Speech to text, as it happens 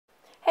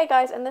Hey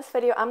guys, in this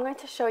video I'm going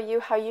to show you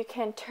how you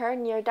can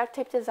turn your duct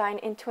tape design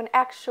into an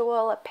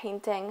actual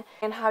painting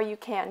and how you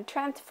can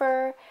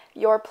transfer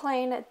your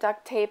plain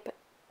duct tape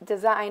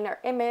design or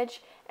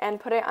image and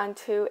put it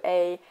onto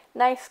a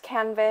nice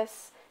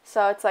canvas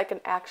so it's like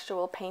an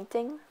actual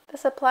painting. The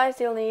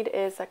supplies you'll need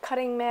is a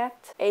cutting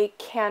mat, a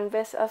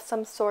canvas of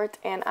some sort,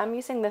 and I'm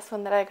using this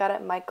one that I got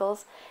at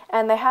Michael's,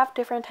 and they have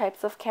different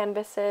types of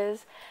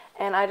canvases,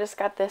 and I just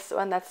got this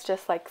one that's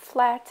just like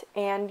flat,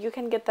 and you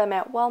can get them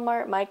at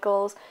Walmart,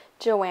 Michael's,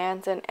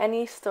 Joann's, and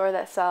any store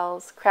that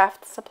sells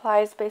craft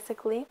supplies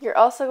basically. You're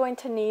also going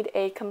to need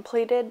a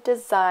completed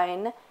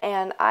design,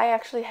 and I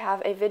actually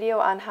have a video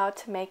on how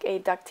to make a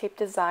duct tape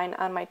design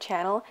on my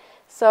channel.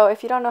 So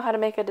if you don't know how to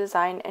make a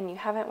design and you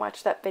haven't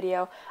watched that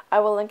video, I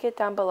will link it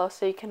down below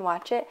so you can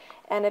watch it,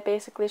 and it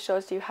basically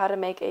shows you how to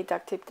make a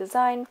duct tape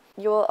design.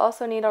 You will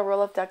also need a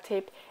roll of duct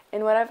tape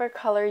in whatever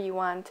color you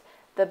want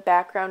the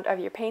background of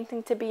your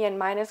painting to be, and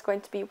mine is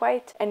going to be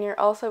white. And you're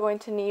also going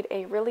to need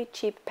a really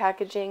cheap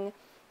packaging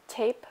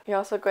tape. You're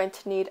also going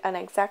to need an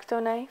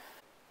X-Acto knife.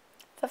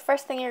 The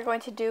first thing you're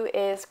going to do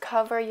is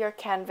cover your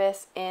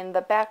canvas in the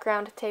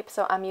background tape,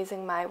 so I'm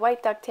using my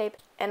white duct tape,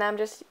 and I'm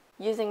just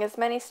using as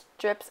many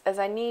strips as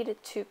I need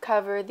to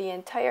cover the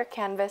entire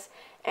canvas.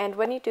 And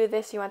when you do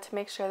this, you want to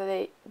make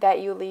sure that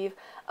you leave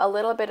a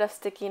little bit of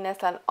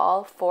stickiness on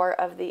all four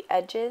of the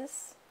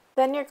edges.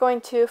 Then you're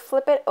going to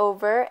flip it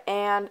over,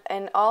 and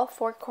in all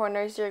four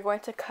corners you're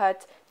going to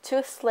cut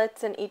 2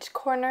 slits in each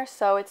corner,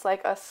 so it's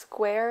like a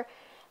square,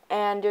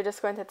 and you're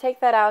just going to take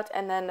that out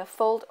and then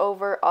fold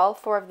over all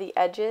 4 of the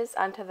edges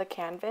onto the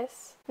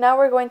canvas. Now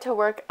we're going to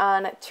work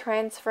on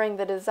transferring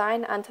the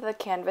design onto the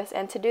canvas,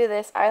 and to do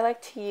this I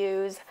like to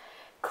use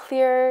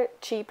clear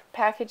cheap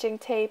packaging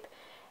tape,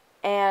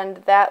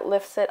 and that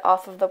lifts it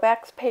off of the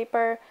wax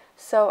paper.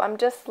 So I'm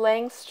just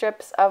laying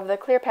strips of the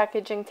clear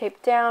packaging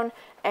tape down,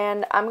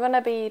 and I'm going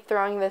to be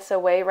throwing this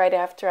away right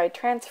after I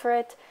transfer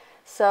it,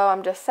 so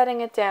I'm just setting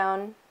it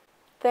down.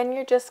 Then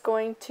you're just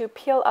going to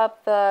peel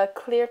up the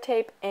clear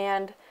tape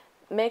and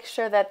make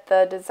sure that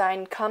the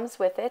design comes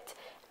with it.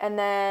 And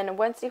then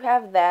once you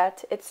have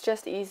that, it's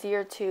just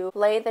easier to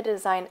lay the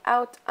design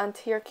out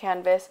onto your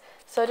canvas.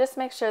 So just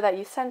make sure that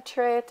you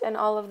center it and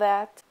all of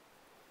that.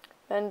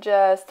 Then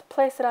just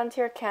place it onto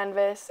your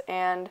canvas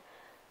and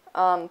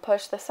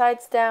push the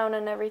sides down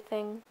and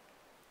everything.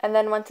 And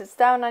then once it's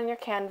down on your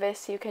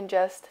canvas, you can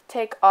just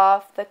take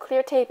off the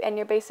clear tape and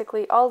you're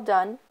basically all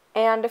done.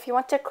 And if you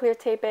want to clear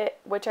tape it,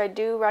 which I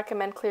do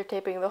recommend clear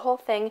taping the whole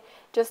thing,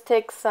 just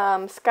take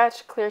some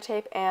Scotch clear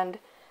tape and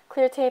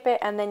clear tape it,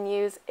 and then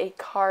use a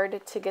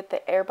card to get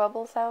the air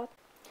bubbles out.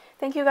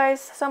 Thank you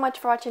guys so much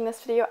for watching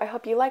this video. I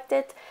hope you liked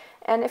it,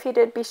 and if you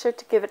did, be sure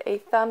to give it a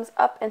thumbs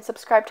up and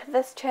subscribe to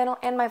this channel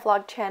and my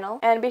vlog channel,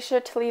 and be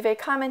sure to leave a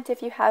comment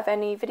if you have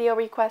any video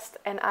requests,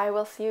 and I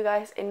will see you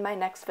guys in my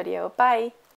next video. Bye!